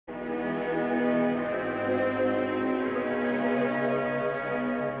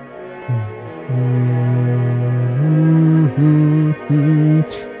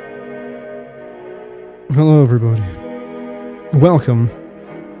Hello, everybody. Welcome.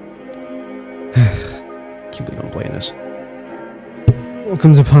 Can't believe I'm playing this.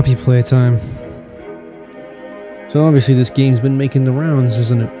 Welcome to Poppy Playtime. So obviously this game's been making the rounds,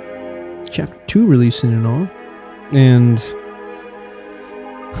 isn't it? Chapter 2 releasing and all. And,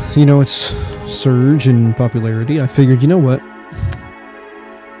 you know, it's surge in popularity. I figured, you know what?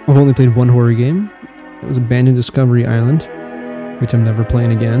 I've only played one horror game. It was Abandoned Discovery Island, which I'm never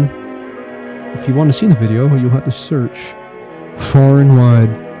playing again. If you want to see the video, you'll have to search far and wide.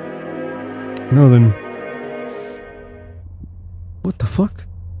 No, then. What the fuck?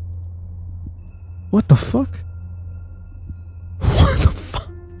 What the fuck? What the fuck?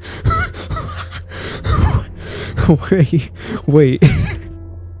 Wait, wait.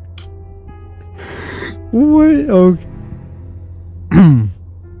 What? Okay.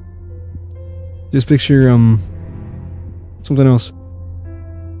 Just picture, something else.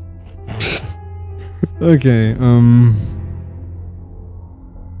 Okay,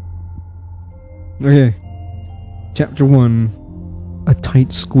 okay. Chapter 1. A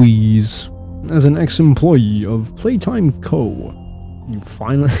tight squeeze. As an ex-employee of Playtime Co.,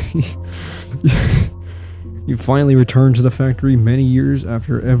 you finally returned to the factory many years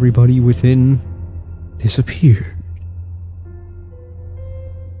after everybody within disappeared.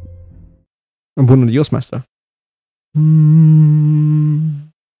 Buenos dias, master.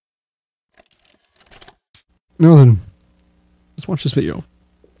 Now then, let's watch this video.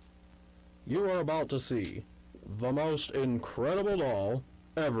 You are about to see the most incredible doll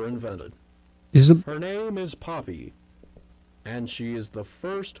ever invented. Her name is Poppy, and she is the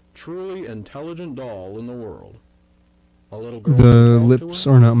first truly intelligent doll in the world. A little girl. The lips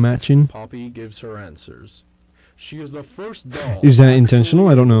are not matching. Poppy gives her answers. She is the first doll. Is that intentional?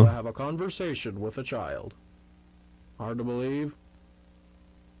 I don't know. To have a conversation with a child. Hard to believe?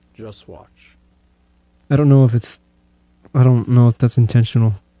 Just watch. I don't know if it's. I don't know if that's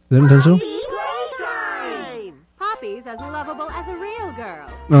intentional. Is that intentional? Poppy Playtime! Poppy's as lovable as a real girl.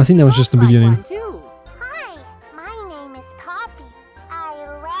 No, I think that was just the beginning. Hi, my name is Poppy. I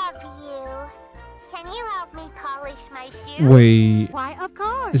love you. Can you help me polish my shoes? Wait. Why, of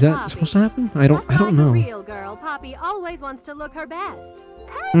course. Is that Poppy. supposed to happen? I don't know. Like a real girl, Poppy always wants to look her best.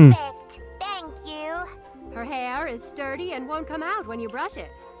 Perfect. Thank you. Her hair is sturdy and won't come out when you brush it.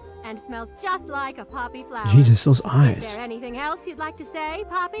 And smells just like a poppy flower. Jesus, those eyes. Is there anything else you'd like to say,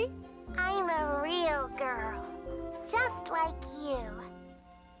 Poppy? I'm a real girl. Just like you.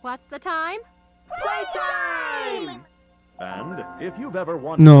 What's the time? Playtime! And if you've ever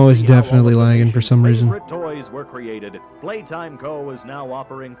wanted No, to it's see how definitely all of the lagging for some reason. favorite toys were created, Playtime Co. is now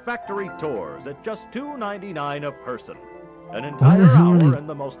offering factory tours at just $2.99 a person. An entire hell are hour they- in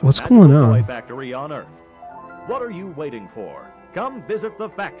the most what's magical going on? toy factory on Earth. What are you waiting for? Come visit the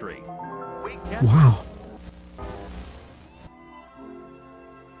factory. We can Wow.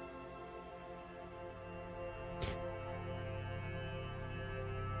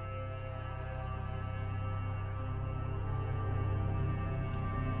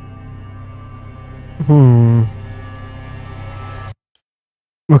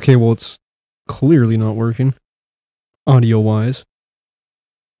 Okay, well, it's clearly not working. Audio-wise.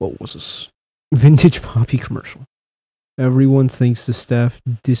 What was this? Vintage Poppy commercial. Everyone thinks the staff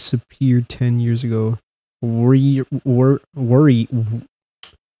disappeared 10 years ago. We're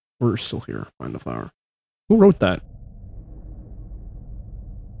still here. Find the flower. Who wrote that?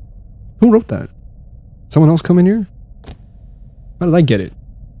 Who wrote that? Someone else come in here? How did I get it?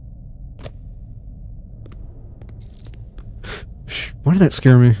 Why did that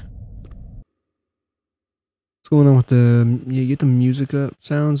scare me? What's going on with the... Yeah, get the music up.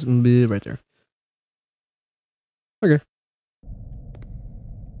 Sounds right there. Okay.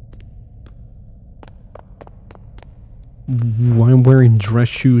 I'm wearing dress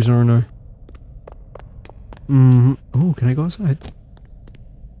shoes, aren't I? Oh, can I go outside?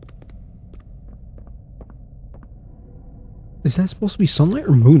 Is that supposed to be sunlight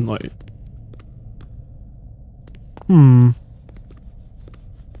or moonlight?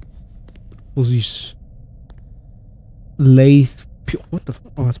 Was these lathe? What the?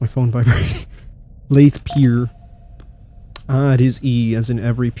 Oh, that's my phone vibrating. Lathe Pier. Ah, it is E, as in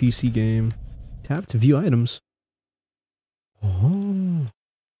every PC game. Tap to view items. Oh.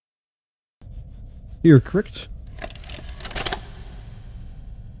 Here, correct.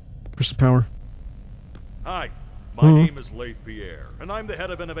 Press the power. Hi, my name is Leith Pierre, and I'm the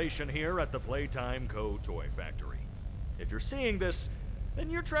head of innovation here at the Playtime Co. Toy Factory. If you're seeing this, then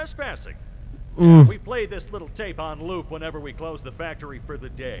you're trespassing. We play this little tape on loop whenever we close the factory for the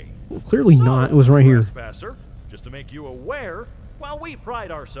day. Well, clearly not. It was right here. Just to make you aware, while we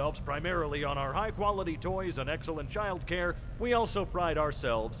pride ourselves primarily on our high-quality toys and excellent child care, we also pride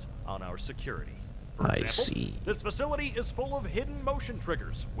ourselves on our security. For example, see. This facility is full of hidden motion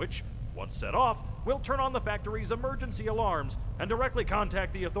triggers, which, once set off, will turn on the factory's emergency alarms and directly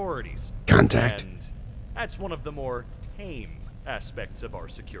contact the authorities. Contact. And that's one of the more tame aspects of our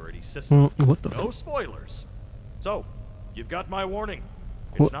security system. What the No spoilers. So, you've got my warning.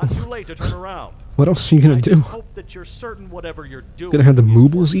 It's not too late to turn around. What else are you gonna do? Hope that you're certain whatever you're doing. Gonna have the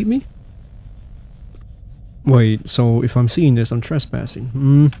moobles eat me? Wait, so if I'm seeing this, I'm trespassing.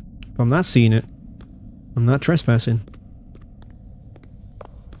 If I'm not seeing it, I'm not trespassing.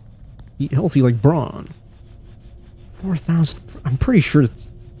 Eat healthy like Braun. 4,000. I'm pretty sure it's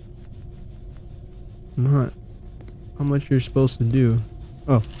not how much you're supposed to do.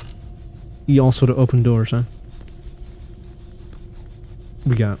 Oh. Eat also to open doors, huh?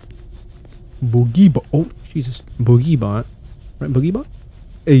 We got Boogie Bot. Oh, Jesus. Boogie Bot. Right, Boogie Bot?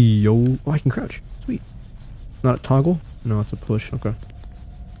 Hey, yo. Oh, I can crouch. Sweet. Not a toggle? No, it's a push. Okay.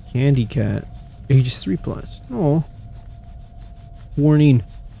 Candy Cat. Ages 3+. Oh. Warning.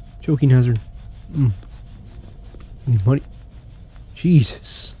 Choking hazard. Need money.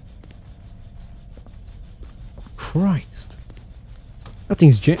 Jesus. Christ. That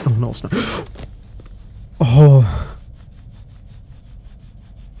thing's Oh, no, it's not. Oh.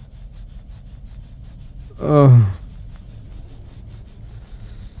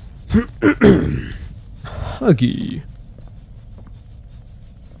 Huggy.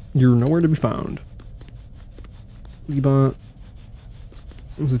 You're nowhere to be found. Bot.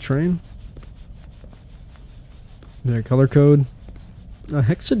 What's the train? Their color code. A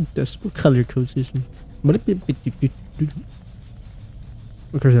hexadecimal color code system. Look,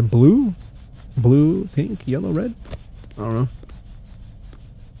 is that blue? Blue, pink, yellow, red? I don't know.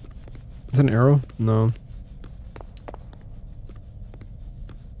 Is that an arrow? No.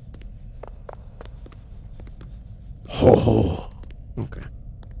 Oh. Okay.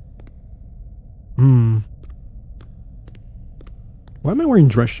 Why am I wearing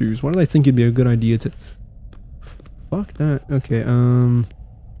dress shoes? Why did I think it'd be a good idea to... Fuck that. Okay,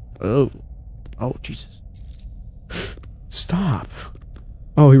 Oh. Oh, Jesus. Stop.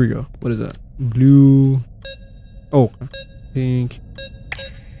 Oh, here we go. What is that? Blue. Oh. Pink.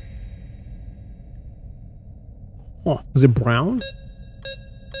 Oh, is it brown?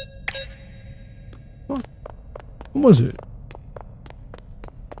 What? What was it?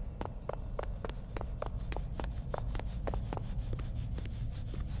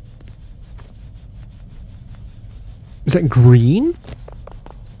 Is that green? Is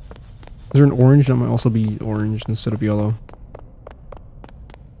there an orange? That might also be orange instead of yellow.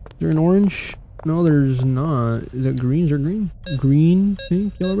 Is there an orange? No, there's not. Is that green? Is there green? Green,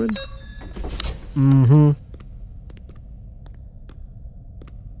 pink, yellow, red?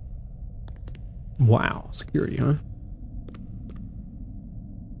 Wow. Security, huh?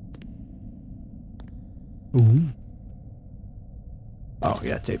 Ooh. Oh,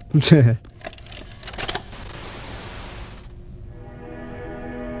 yeah, tape.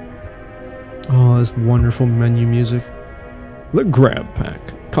 Oh, this wonderful menu music. The Grab Pack.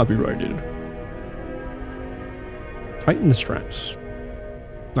 Copyrighted. Tighten the straps.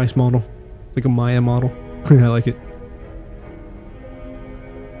 Nice model. It's like a Maya model. I like it.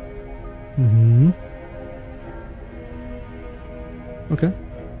 Okay.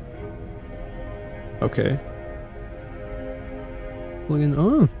 Okay. Plug in.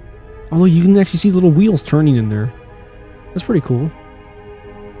 Oh. Although you can actually see little wheels turning in there. That's pretty cool.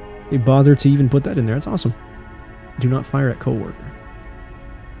 They bothered to even put that in there. That's awesome. Do not fire at coworker.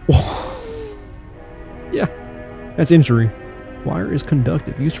 Yeah. That's injury. Wire is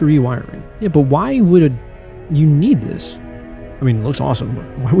conductive. Used for rewiring. Yeah, but why would you need this? I mean, it looks awesome, but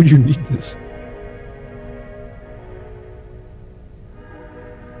why would you need this?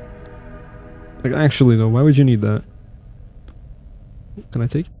 Like, actually, though, why would you need that? Can I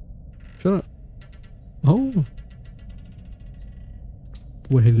take it? Shut up. Oh.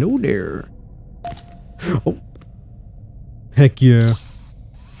 Well, hello there. Oh. Heck yeah.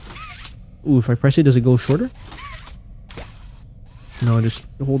 Ooh, if I press it, does it go shorter? No, just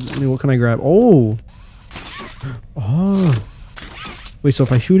hold. I mean, what can I grab? Oh. Oh. Wait, so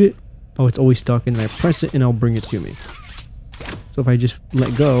if I shoot it, oh, it's always stuck, and I press it, and I'll bring it to me. So if I just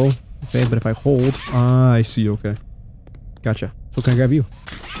let go, okay, but if I hold, ah, I see, okay. Gotcha. So can I grab you?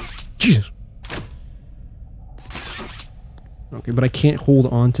 Jesus. Okay, but I can't hold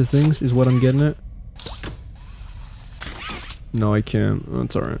on to things, is what I'm getting at. No, I can't.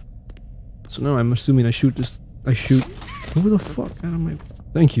 That's alright. So now I'm assuming I shoot this. I shoot. Over the fuck out of my.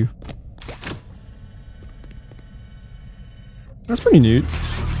 Thank you. That's pretty neat.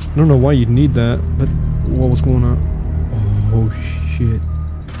 I don't know why you'd need that, but what was going on? Oh shit.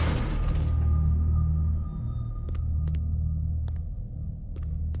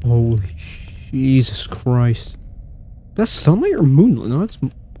 Holy Jesus Christ. That's sunlight or moonlight? No, it's...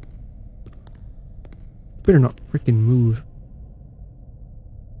 Better not freaking move.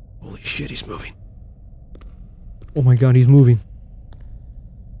 Holy shit, he's moving. Oh my god, he's moving.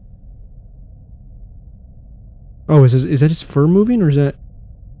 Oh, is that his fur moving, or is that...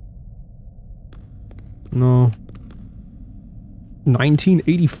 No.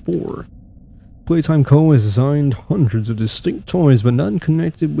 1984. Playtime Co. has designed hundreds of distinct toys, but none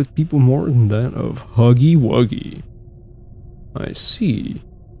connected with people more than that of Huggy Wuggy. I see.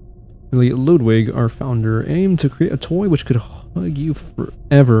 Elliot Ludwig, our founder, aimed to create a toy which could hug you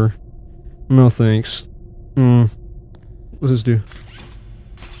forever. No thanks. What does this do?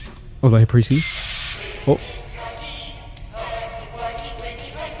 Oh, do I hit pre-C? Oh.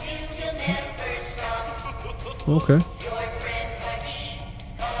 Okay.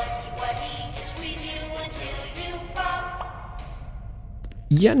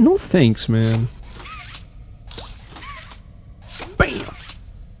 Yeah, no thanks, man. Bam!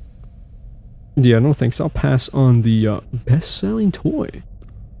 Yeah, no thanks. I'll pass on the best-selling toy.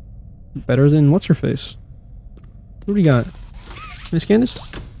 Better than what's-her-face. What do you got? Can I scan this?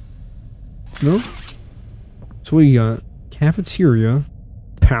 No? So what do you got? Cafeteria,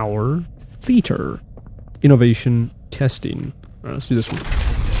 power, theater, innovation, testing. Alright, let's do this one.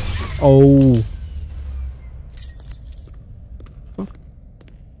 Oh. Fuck.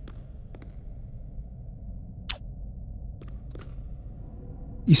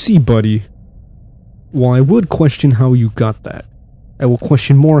 You see, buddy, while I would question how you got that, I will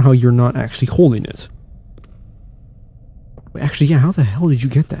question more how you're not actually holding it. Wait, actually, yeah, how the hell did you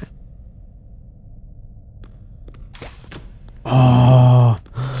get that? Oh,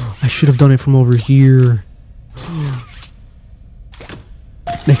 I should have done it from over here.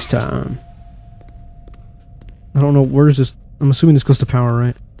 Next time. I don't know, where is this? I'm assuming this goes to power,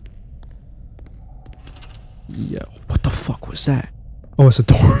 right? Yeah, what the fuck was that? Oh, it's a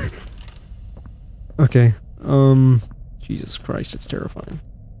door. Okay, Jesus Christ, it's terrifying.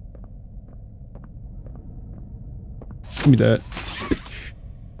 Give me that.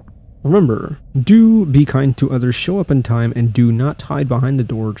 Remember, do be kind to others, show up in time, and do not hide behind the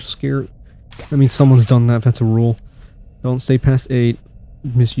door to scare... I mean, someone's done that, that's a rule. Don't stay past 8.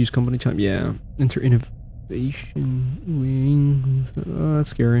 Misuse company time, yeah. Enter innovation wing. Oh, that's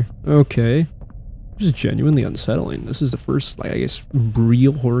scary. Okay. This is genuinely unsettling. This is the first, like, I guess,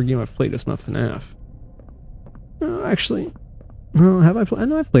 real horror game I've played that's not FNAF. Actually... No, have I played? I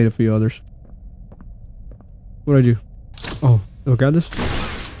know I've played a few others. What'd I do? Oh, I got this?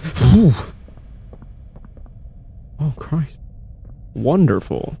 Whew. Oh, Christ.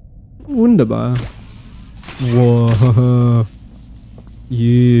 Wonderful. Wunderbar. Whoa.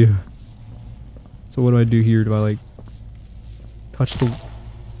 Yeah. So what do I do here? Do I, like, touch the...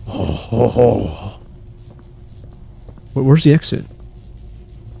 Oh. Where's the exit?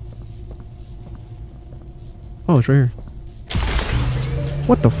 Oh, it's right here.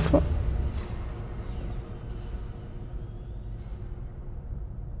 What the fuck?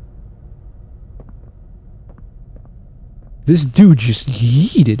 This dude just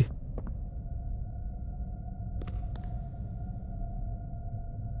yeeted.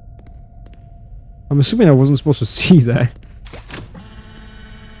 I'm assuming I wasn't supposed to see that.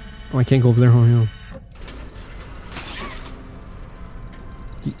 Oh, I can't go over there, huh? Yeah.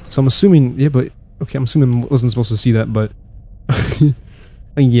 So I'm assuming, yeah, but okay, I'm assuming I wasn't supposed to see that, but I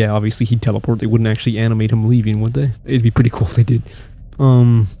mean, yeah, obviously he'd teleport. They wouldn't actually animate him leaving, would they? It'd be pretty cool if they did.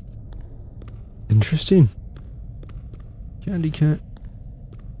 Interesting. Candy cat.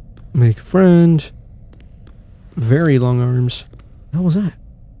 Make a friend. Very long arms. What the hell was that?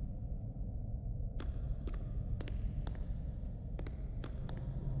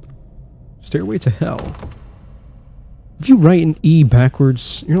 Stairway to Hell. If you write an E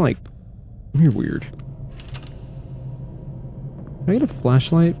backwards, you're like... You're weird. Can I get a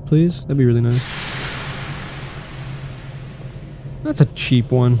flashlight, please? That'd be really nice. That's a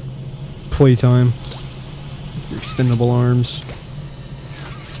cheap one. Playtime. Your extendable arms.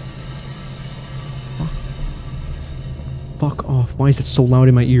 Fuck off. Why is it so loud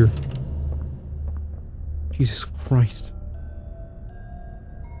in my ear? Jesus Christ.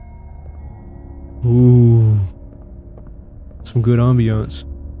 Ooh. Some good ambiance.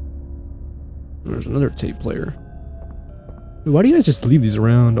 There's another tape player. Why do you guys just leave these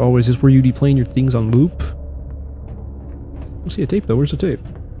around? Oh, is this where you'd be playing your things on loop? I don't see a tape though. Where's the tape?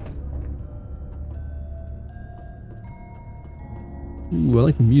 Ooh, I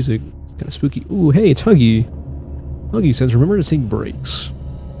like the music. It's kind of spooky. Ooh, hey, it's Huggy. Huggy says, remember to take breaks.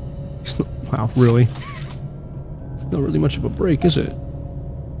 Wow, really? It's not really much of a break, is it?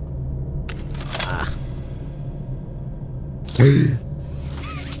 Ah.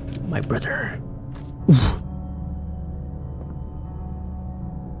 My brother. Oof.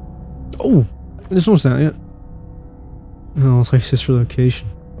 Oh! This one's not yet. Oh, it's like sister location.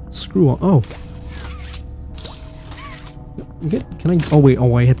 Screw on. Oh. Can I? Oh, wait.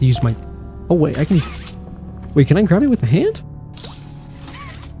 Oh, I have to use my. Oh, wait. I can. Wait, can I grab it with the hand?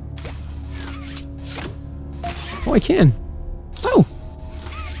 Oh, I can. Oh!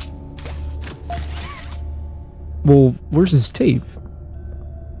 Well, where's this tape?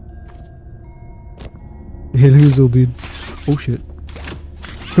 Hey, look at this little dude. Oh, shit.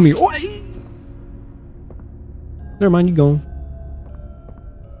 Come here. Oh, never mind, you go.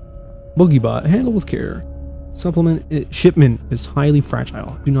 Boogiebot. Handle with care. Shipment is highly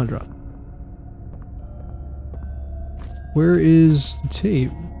fragile. Do not drop. Where is the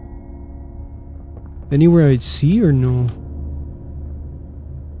tape? Anywhere I'd see or no?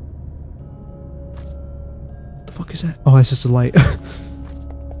 What the fuck is that? Oh, it's just a light.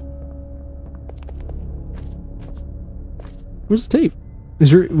 Where's the tape?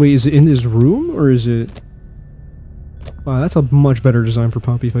 Is there? Wait, is it in this room or is it? Wow, that's a much better design for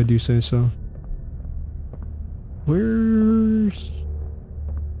Poppy if I do say so. Where's?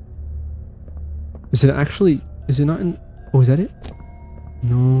 Is it actually? Is it not in? Oh, is that it?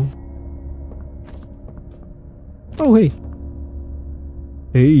 No. Oh, hey.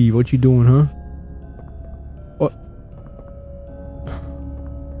 Hey, what you doing, huh? What?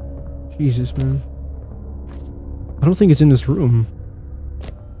 Jesus, man. I don't think it's in this room.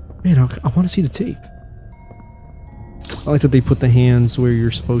 Man, I want to see the tape. I like that they put the hands where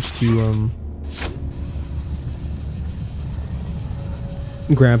you're supposed to,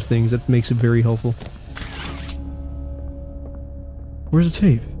 grab things. That makes it very helpful. Where's the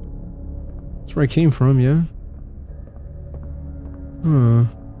tape? That's where I came from, yeah? Huh.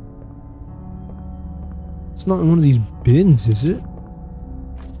 It's not in one of these bins, is it?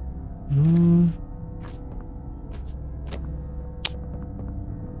 No.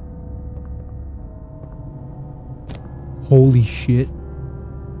 Holy shit.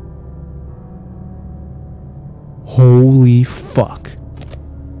 Holy fuck.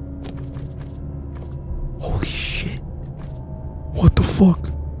 Holy shit. What the fuck?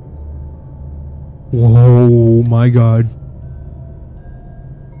 Whoa, my god.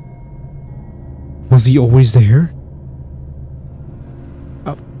 Was he always there?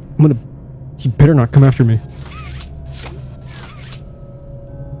 He better not come after me.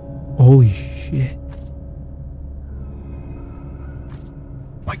 Holy shit.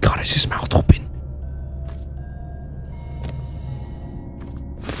 My god, is his mouth open?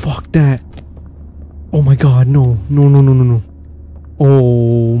 Fuck that. Oh my god, no. No, no, no, no, no.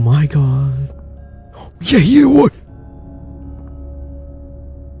 Oh my god. Yeah, yeah, what?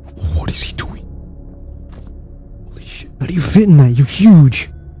 What is he doing? Holy shit. How do you fit in that? You're huge.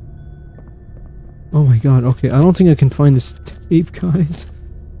 Oh my god, okay. I don't think I can find this tape, guys.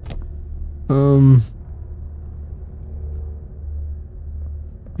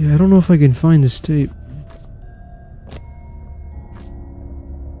 Yeah, I don't know if I can find this tape.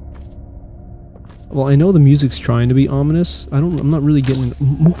 Well, I know the music's trying to be ominous. I'm not really getting...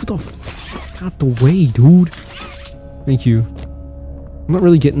 Move the fuck out the way, dude. Thank you. I'm not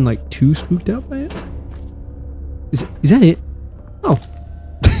really getting, like, too spooked out by it. Is that it? Oh.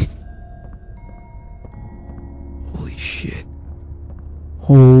 Holy shit.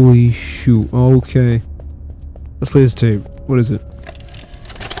 Holy shoot. Okay. Let's play this tape. What is it?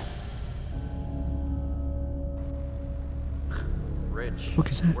 What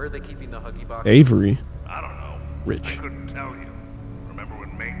is that? Where are they keeping the Huggy box? Avery. I don't know. Rich. I couldn't tell you. Remember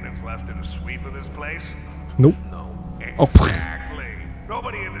when maintenance last did a sweep of this place? Nope. No. Exactly.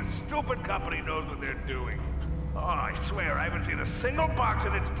 Nobody in this stupid company knows what they're doing. Oh, I swear I haven't seen a single box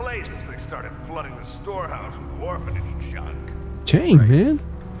in its place since they started flooding the storehouse with orphanage junk. Dang, man.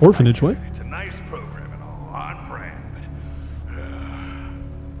 Orphanage, what? It's a nice program and all, on brand, but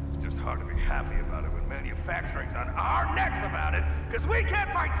it's just hard to be happy about it when manufacturing's on our necks about it, because we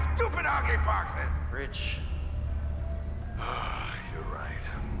can't fight stupid Huggy boxes. Rich. You're right.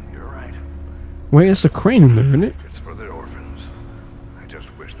 You're right. Wait, that's a crane in there, isn't it? It's for the orphans. I just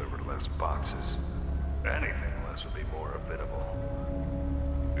wish there were less boxes. Anything less would be more habitable.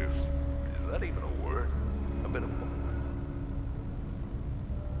 Is that even a word? Habitable?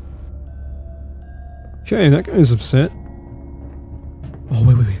 Okay, that guy's upset. Oh,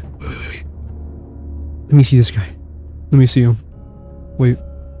 wait. Let me see this guy. Let me see him. Wait.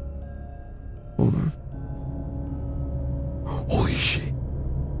 Hold on. Holy shit.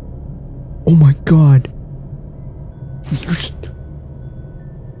 Oh my god.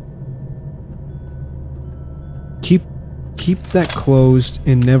 Keep that closed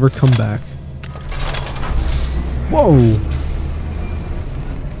and never come back. Whoa.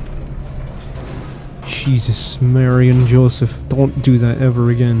 Jesus, Mary and Joseph, don't do that ever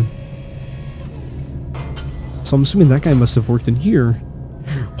again. So I'm assuming that guy must have worked in here.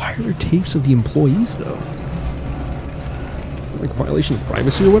 Why are there tapes of the employees, though? Like violation of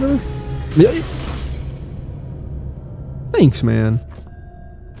privacy or whatever? Thanks, man.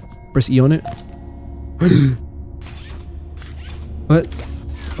 Press E on it. What?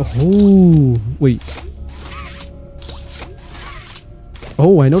 Oh, wait.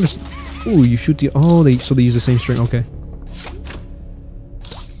 Oh, I noticed. Ooh, you shoot the. Oh, so they use the same string. Okay.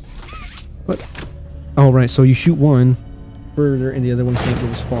 What? Oh, right. So you shoot one further, and the other one can't go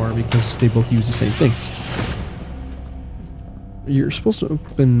as far because they both use the same thing. You're supposed to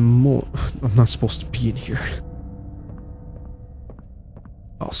open more. I'm not supposed to be in here.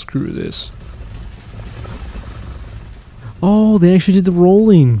 Oh, screw this. Oh, they actually did the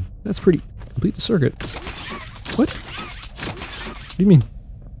rolling. That's pretty. Complete the circuit. What? What do you mean?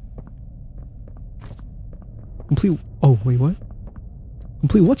 Complete. Oh, wait, what?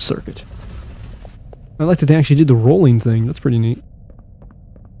 Complete what circuit? I like that they actually did the rolling thing. That's pretty neat.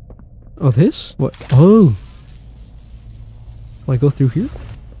 Oh, this? What? Oh. Will I go through here?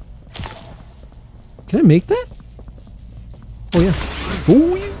 Can I make that? Oh, yeah.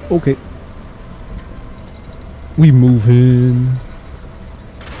 Oh, yeah. Okay. We move in.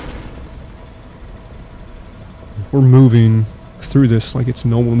 We're moving through this like it's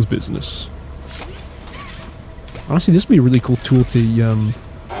no one's business. Honestly, this would be a really cool tool to, Jesus.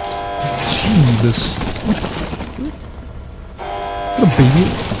 What a baby.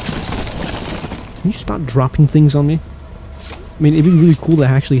 Can you stop dropping things on me? I mean, it'd be really cool to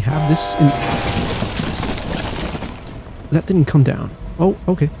actually have this in... That didn't come down. Oh,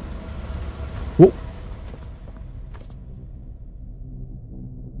 okay. Whoa.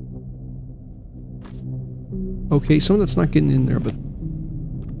 Okay, some of that's not getting in there, but...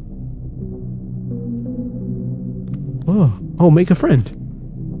 Oh, make a friend.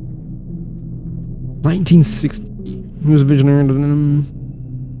 1960. He was a visionary.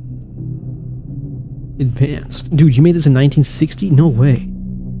 Advanced. Dude, you made this in 1960? No way.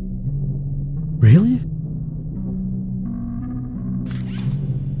 Really?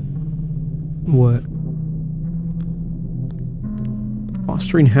 What?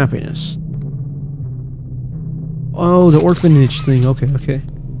 Fostering happiness. Oh, the orphanage thing. Okay. A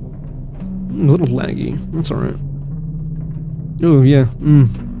little laggy. That's alright. Oh, yeah.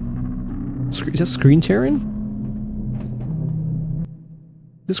 Is that screen tearing?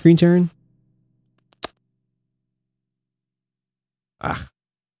 Is this screen tearing? Ah.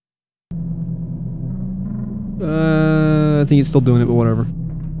 I think it's still doing it, but whatever.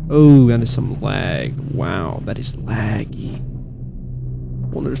 Oh, that is some lag. Wow, that is laggy.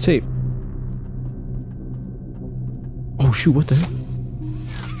 Well, there's tape. Oh, shoot, what the heck?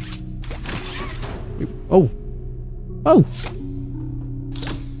 Wait, oh,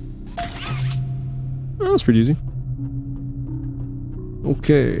 that's pretty easy.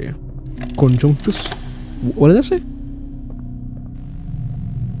 Okay. Conjunctus. What did I say?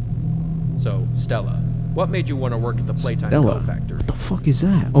 So, Stella, what made you want to work at the Playtime Stella. Co-Factory? What the fuck is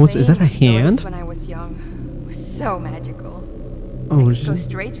that? Oh, is that a hand? When I was young, it was so magical. Oh, I could go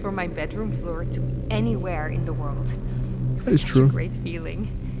straight from my bedroom floor to anywhere in the world. That is true. A great feeling.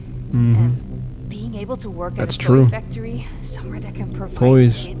 Mm-hmm. And being able to work That's at a true. toy factory, somewhere that can provide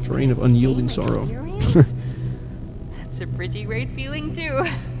Toys, kids terrain of unyielding sorrow. That's a pretty great feeling too.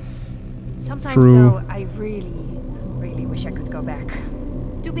 Sometimes True. though, I really wish I could go back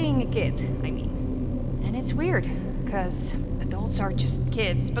to being a kid. I mean, and it's weird because adults are just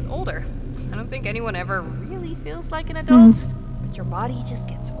kids, but older. I don't think anyone ever really feels like an adult, but your body just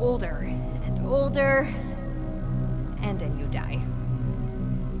gets older and older, and then you die.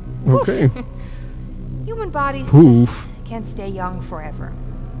 Okay. Human bodies Poof. can't stay young forever.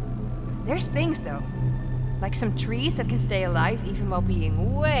 There's things though, like some trees that can stay alive even while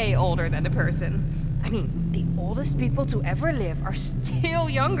being way older than the person. I mean, the oldest people to ever live are still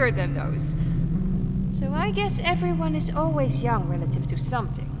younger than those. So I guess everyone is always young relative to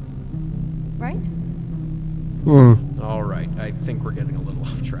something. Right? Alright, I think we're getting a little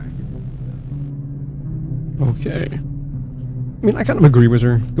off track. Okay. I mean, I kind of agree with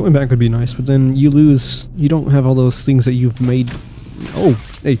her. Going back would be nice, but then you lose... You don't have all those things that you've made... Oh,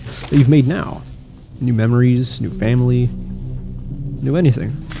 hey, that you've made now. New memories, new family, new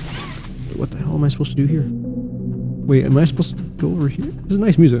anything. Wait, what the hell am I supposed to do here? Wait, am I supposed to go over here? This is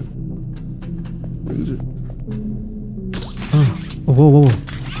nice music. What is it? Oh, whoa, whoa, whoa.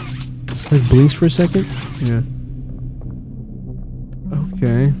 Like blinks for a second? Yeah.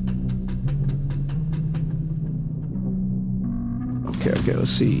 Okay. Okay,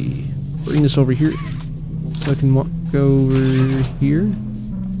 let's see. Bring this over here. So I can walk over here.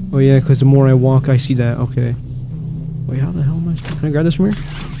 Oh yeah, because the more I walk, I see that. Okay. Wait, how the hell am I supposed to... Can I grab this from here?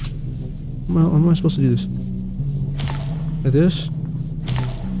 How am I supposed to do this? Like this?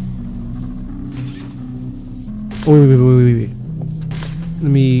 Oh, wait.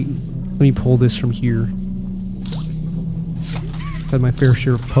 Let me pull this from here. Had my fair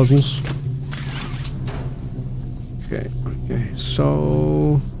share of puzzles. Okay,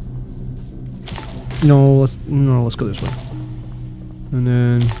 so... No, let's go this way. And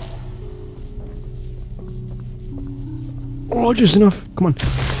then... Oh, just enough! Come on!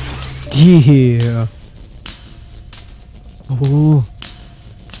 Yeah! Oh! Whoa.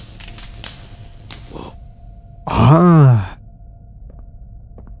 Ah!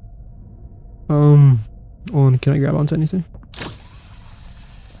 Oh, can I grab onto anything?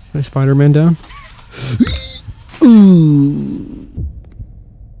 Can I Spider-Man down? Ooh!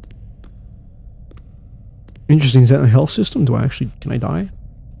 Interesting, is that a health system? Do I actually... Can I die?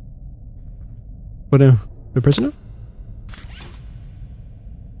 What now? Am I pressing now?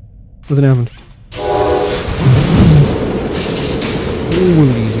 Nothing happened.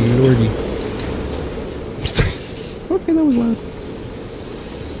 Holy lordy. Okay, that was loud.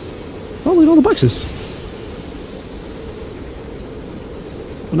 Oh, look at all the boxes.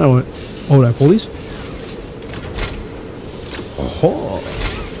 Well, now what? Oh, did I pull these? Oh.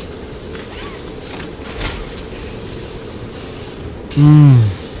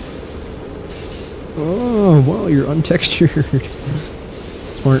 Oh, wow, you're untextured.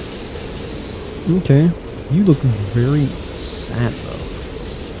 Smart. Okay. You look very sad, though.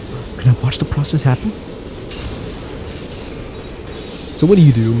 Can I watch the process happen? So what do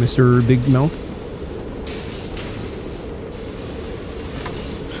you do, Mr. Big Mouth?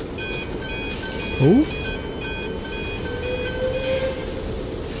 Oh?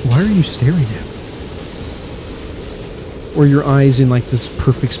 Why are you staring at me? Or your eyes in like this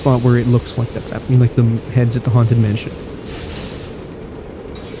perfect spot where it looks like that's happening, like the heads at the Haunted Mansion.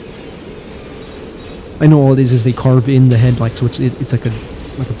 I know all it is they carve in the head, like so it's like a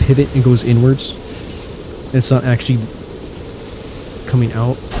pivot and goes inwards. And it's not actually coming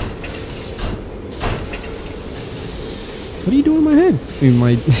out. What are you doing in my head? I mean,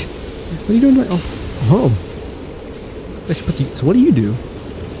 my what are you doing in my oh. Actually, put the, so what do you do,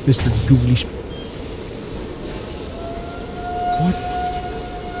 Mr. Googly? What?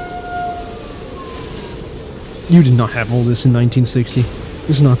 You did not have all this in 1960.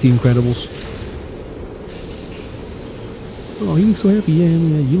 This is not The Incredibles. Oh, you look so happy. Yeah,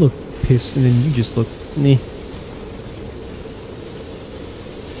 you look pissed, and then you just look meh.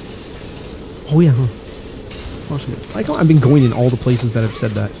 Oh yeah, huh? Like I've been going in all the places that have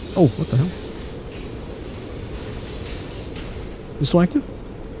said that. Oh, what the hell? Is it still active?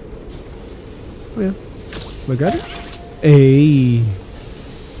 Oh yeah. Do I grab it? Hey.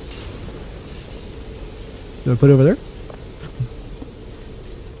 Do I put it over there?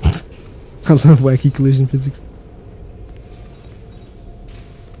 I love wacky collision physics.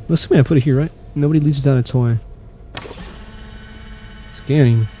 Let's see, I put it here, right? Nobody leaves down a toy.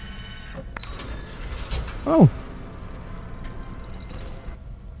 Scanning. Oh.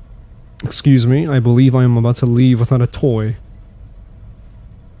 Excuse me, I believe I am about to leave without a toy.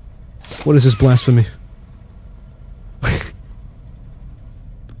 What is this blasphemy?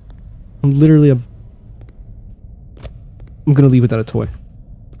 I'm gonna leave without a toy.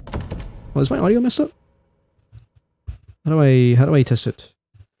 Oh, is my audio messed up? How do I test it?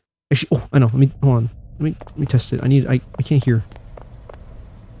 Actually, oh, I know. Hold on. Let me test it. I can't hear.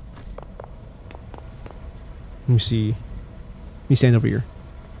 Let me see. Let me stand over here.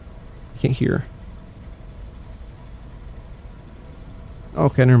 I can't hear.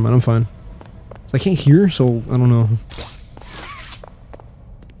 Okay, never mind. I'm fine. So I can't hear, so I don't know.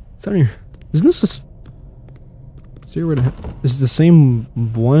 It's down here. Isn't this this is the same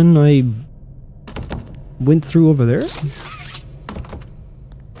one I went through over there?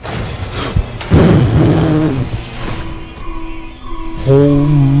 Oh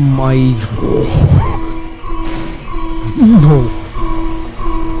my... No.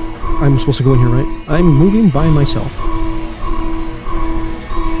 I'm supposed to go in here, right? I'm moving by myself.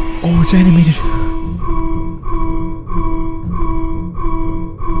 Oh, it's animated.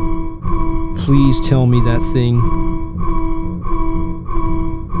 Please tell me that thing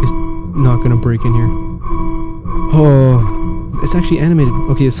is not gonna break in here. Oh, it's actually animated.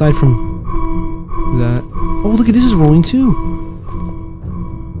 Okay, aside from that. Oh, look at this, is rolling too.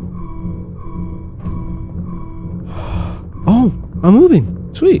 Oh, I'm moving.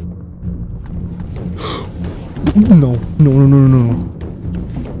 Sweet. No, no, no, no, no, no.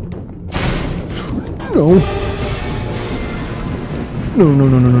 No. No, no,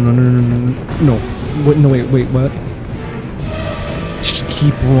 no, no, no, no, no, no, no, no. Wait, no, wait, what? Just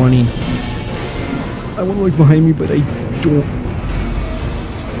keep running. I want to look behind me, but I don't.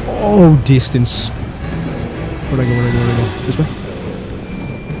 Oh, distance. Where'd I go, where'd I go, where'd I go? This way?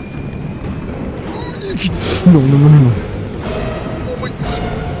 No, no, no, no, no. Oh my god.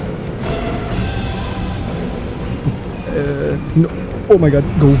 No. Oh my god,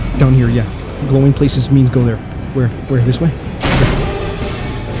 go down here, yeah. Glowing places means go there. Where? Where? This way?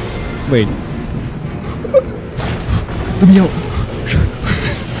 Wait. Let me out.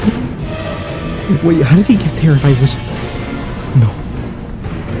 Wait, how did he get there if I was... No.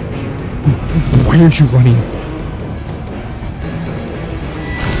 Why aren't you running?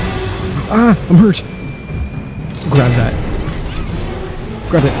 Ah, I'm hurt. Grab that.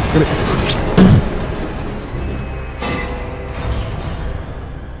 Grab it. Grab it.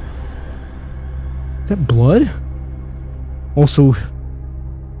 Is that blood? Also...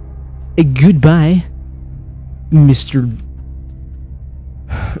 a goodbye, Mr.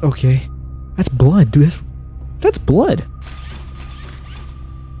 Okay. That's blood, dude. That's blood.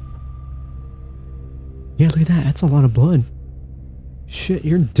 Yeah, look at that. That's a lot of blood. Shit,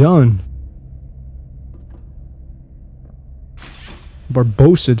 you're done.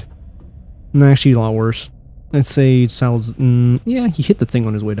 Barbosed. No, actually, a lot worse. Let's say Sal's... yeah, he hit the thing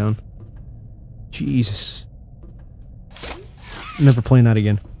on his way down. Jesus. Never playing that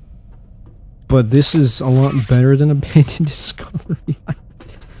again. But this is a lot better than Abandoned Discovery. I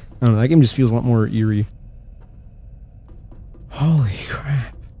don't know, that game just feels a lot more eerie. Holy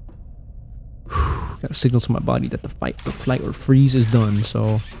crap. Whew, gotta signal to my body that the fight or flight or freeze is done,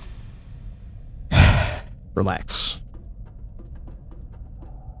 so... relax.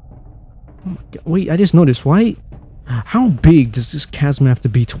 Oh my god, wait, I just noticed, why... how big does this chasm have to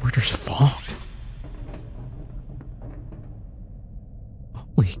be to where there's fog?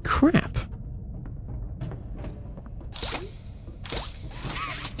 Holy crap.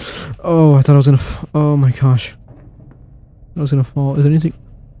 Oh, I thought I was gonna oh my gosh. I was gonna fall. Is there anything?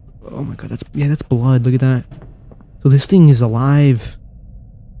 Oh my god, that's... yeah, that's blood. Look at that. So this thing is alive.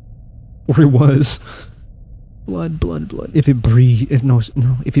 Or it was. Blood, blood, blood. If it breathes...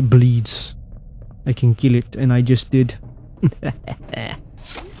 if it bleeds, I can kill it, and I just did.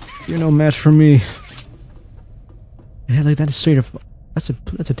 You're no match for me. Yeah, like that is straight up... that's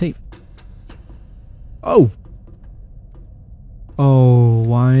a tape. Oh! Oh,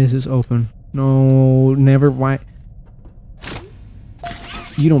 why is this open? No, never. Why?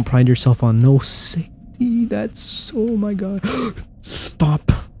 You don't pride yourself on no safety. That's... oh my god.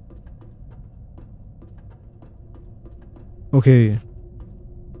 Stop. Okay.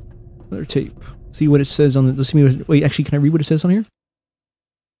 Another tape. See what it says on the... let's see. Wait, actually, can I read what it says on here?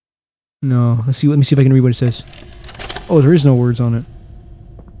 No. Let's see. Let me see if I can read what it says. Oh, there is no words on it.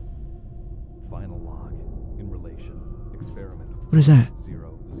 What is that?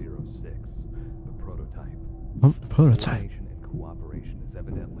 006. The prototype. Oh, prototype. Coordination and cooperation is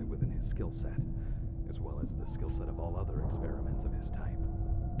evidently within his skill set, as well as the skill set of all other experiments of his type.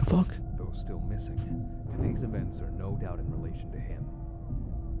 The fuck? Though still missing, today's events are no doubt in relation to him.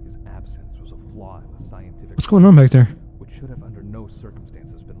 His absence was a flaw in the scientific... what's going on back there? Which should have under no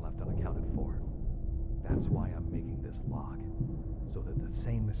circumstances been left unaccounted for. That's why I'm making this log, so that the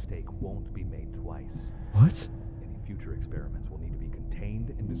same mistake won't be made twice. What? Future experiments will need to be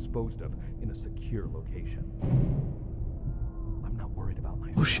contained and disposed of in a secure location. I'm not worried about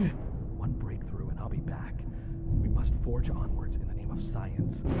myself. Oh shit. One breakthrough and I'll be back. We must forge onwards in the name of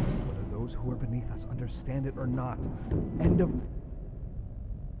science, whether those who are beneath us understand it or not. End of...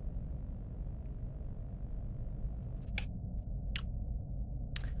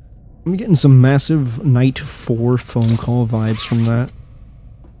 I'm getting some massive Night 4 phone call vibes from that.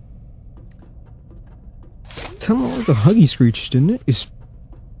 Sounded like a Huggy Screech, didn't it? Is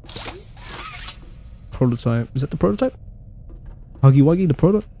prototype. Is that the prototype? Huggy Wuggy, the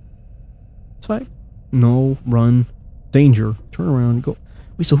prototype? No, run. Danger. Turn around, go.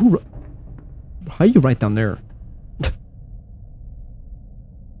 Wait, so who... how do you write down there?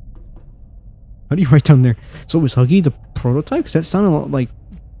 How do you write down there? So was Huggy the prototype? Because that sounded a lot like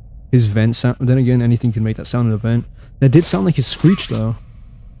his vent sound. Then again, anything can make that sound in a vent. That did sound like his screech, though.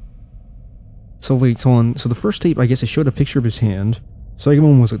 So wait, so on. So the first tape, I guess it showed a picture of his hand. The second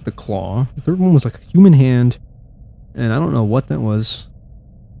one was like the claw. The third one was like a human hand. And I don't know what that was.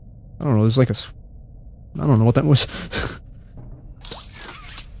 I don't know, it was like a... I don't know what that was.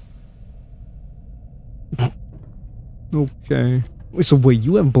 Okay. Wait, so wait,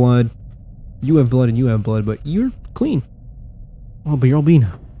 you have blood. You have blood and you have blood, but you're clean. Oh, but you're all being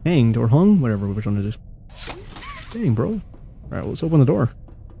hanged or hung? Whatever, which one it is. Dang, bro. Alright, let's open the door.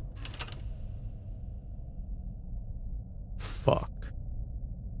 Fuck.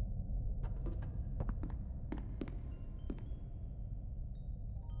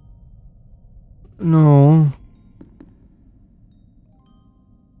 No.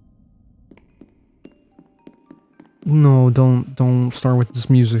 No, don't start with this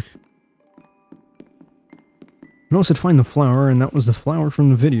music. No, it said find the flower, and that was the flower from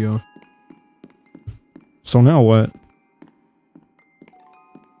the video. So now what?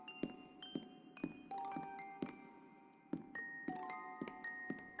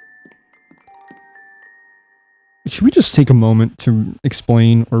 Should we just take a moment to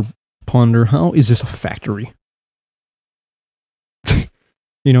explain or ponder, how is this a factory?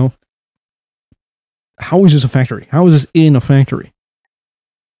 You know? How is this a factory? How is this in a factory?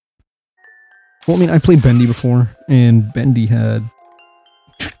 Well, I mean, I played Bendy before, and Bendy had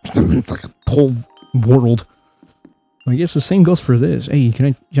like a whole world. I guess the same goes for this. Hey,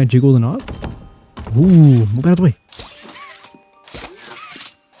 can I jiggle the knob? Ooh, move out of the way.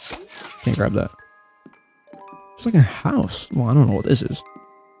 Can't grab that. It's like a house. Well, I don't know what this is.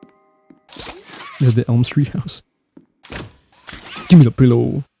 This is the Elm Street house. Give me the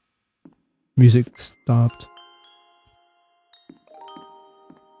pillow. Music stopped.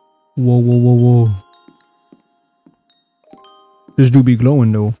 Whoa, whoa, whoa, whoa. This do be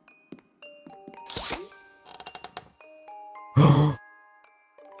glowing though. Oh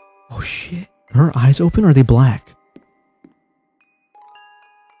shit. Are her eyes open or are they black?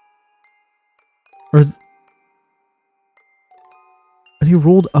 Are they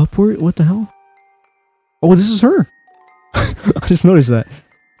rolled upward? What the hell? Oh, this is her. I just noticed that.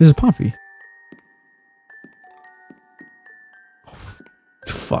 This is Poppy. Oh,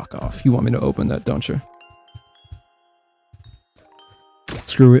 fuck off. You want me to open that, don't you?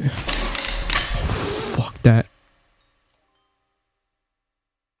 Screw it. Oh, fuck that.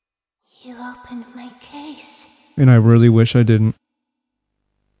 You opened my case. And I really wish I didn't.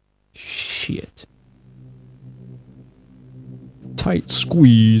 Shit. Tight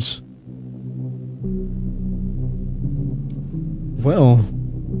squeeze. Well,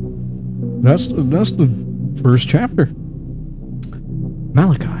 that's the first chapter.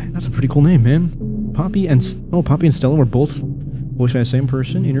 Malachi, that's a pretty cool name, man. Poppy and Stella were both voiced by the same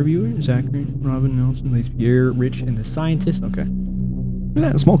person. Interviewer, Zachary, Robin, Nelson, Lace Pierre, Rich, and the scientist. Okay,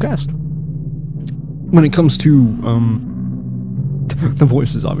 yeah, small cast. When it comes to the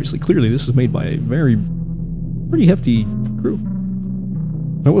voices, obviously, clearly this is made by a pretty hefty crew.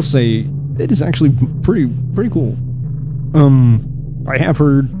 I will say it is actually pretty cool. I have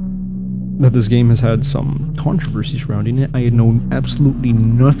heard that this game has had some controversy surrounding it. I had known absolutely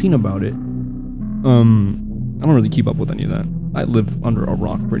nothing about it. I don't really keep up with any of that. I live under a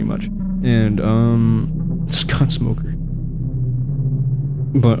rock pretty much. And Scott Smoker.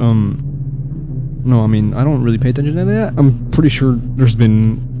 But no, I mean, I don't really pay attention to that. I'm pretty sure there's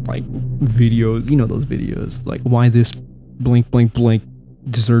been like videos, you know, those videos like why this blank blank blank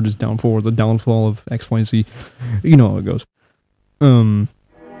dessert is down for the downfall of X, Y, and Z. You know how it goes. Oh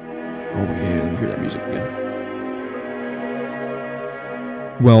yeah, let me hear that music again.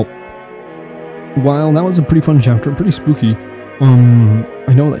 Well, while that was a pretty fun chapter, pretty spooky,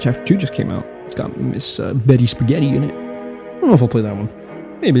 I know that chapter 2 just came out. It's got Miss Betty Spaghetti in it. I don't know if I'll play that one.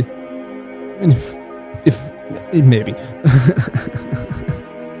 Maybe. And if maybe.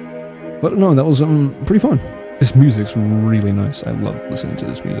 But no, that was pretty fun. This music's really nice. I love listening to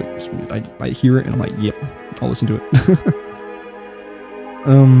this music. I hear it and I'm like, yep, I'll listen to it.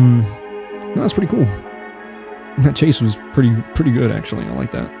 That's pretty cool. That chase was pretty good actually. I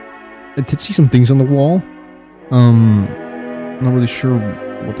like that. I did see some things on the wall. I'm not really sure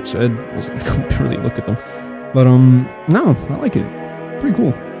what they said. I couldn't really look at them. But no, I like it. Pretty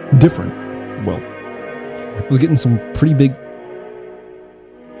cool. Different. Well, I was getting some pretty big.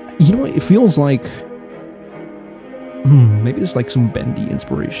 You know what? It feels like maybe it's like some Bendy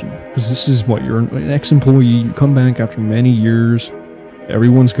inspiration, because this is what, you're an ex-employee, you come back after many years,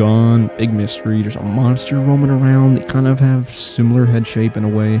 everyone's gone, big mystery, there's a monster roaming around. They kind of have similar head shape in a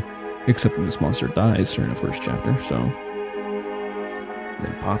way, except when this monster dies during the first chapter. So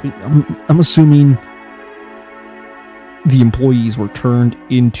than Poppy. I'm assuming the employees were turned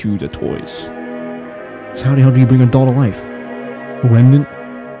into the toys. So how the hell do you bring a doll to life? A remnant?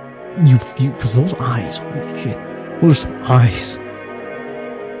 Because those eyes, holy shit. Those are some eyes.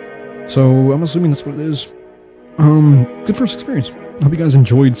 So I'm assuming that's what it is. Good first experience. I hope you guys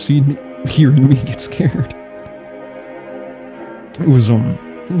enjoyed hearing me get scared. It was,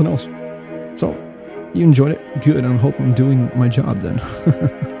 something else. So, you enjoyed it? Good, I hope I'm doing my job then.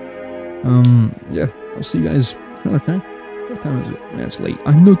 Yeah, I'll see you guys another time. What time is it? Man, it's late.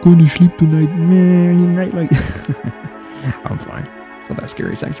 I'm not going to sleep tonight. Man, night light. I'm fine. It's not that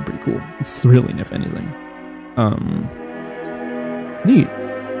scary. It's actually pretty cool. It's thrilling, if anything. Neat.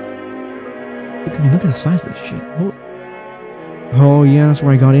 Look at me. Look at the size of this shit. Oh yeah, that's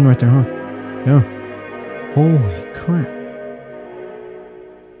where I got in right there, huh? Yeah. Holy crap.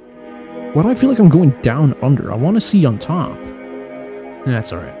 Why do I feel like I'm going down under? I want to see on top.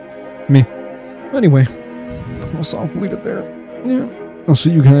 That's alright. Me. Anyway, I'll leave it there. Yeah. I'll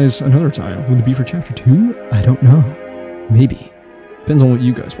see you guys another time. Will it be for chapter 2? I don't know. Maybe. Depends on what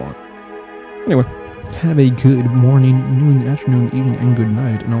you guys want. Anyway, have a good morning, noon, afternoon, evening, and good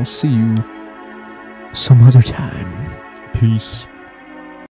night, and I'll see you some other time. Peace.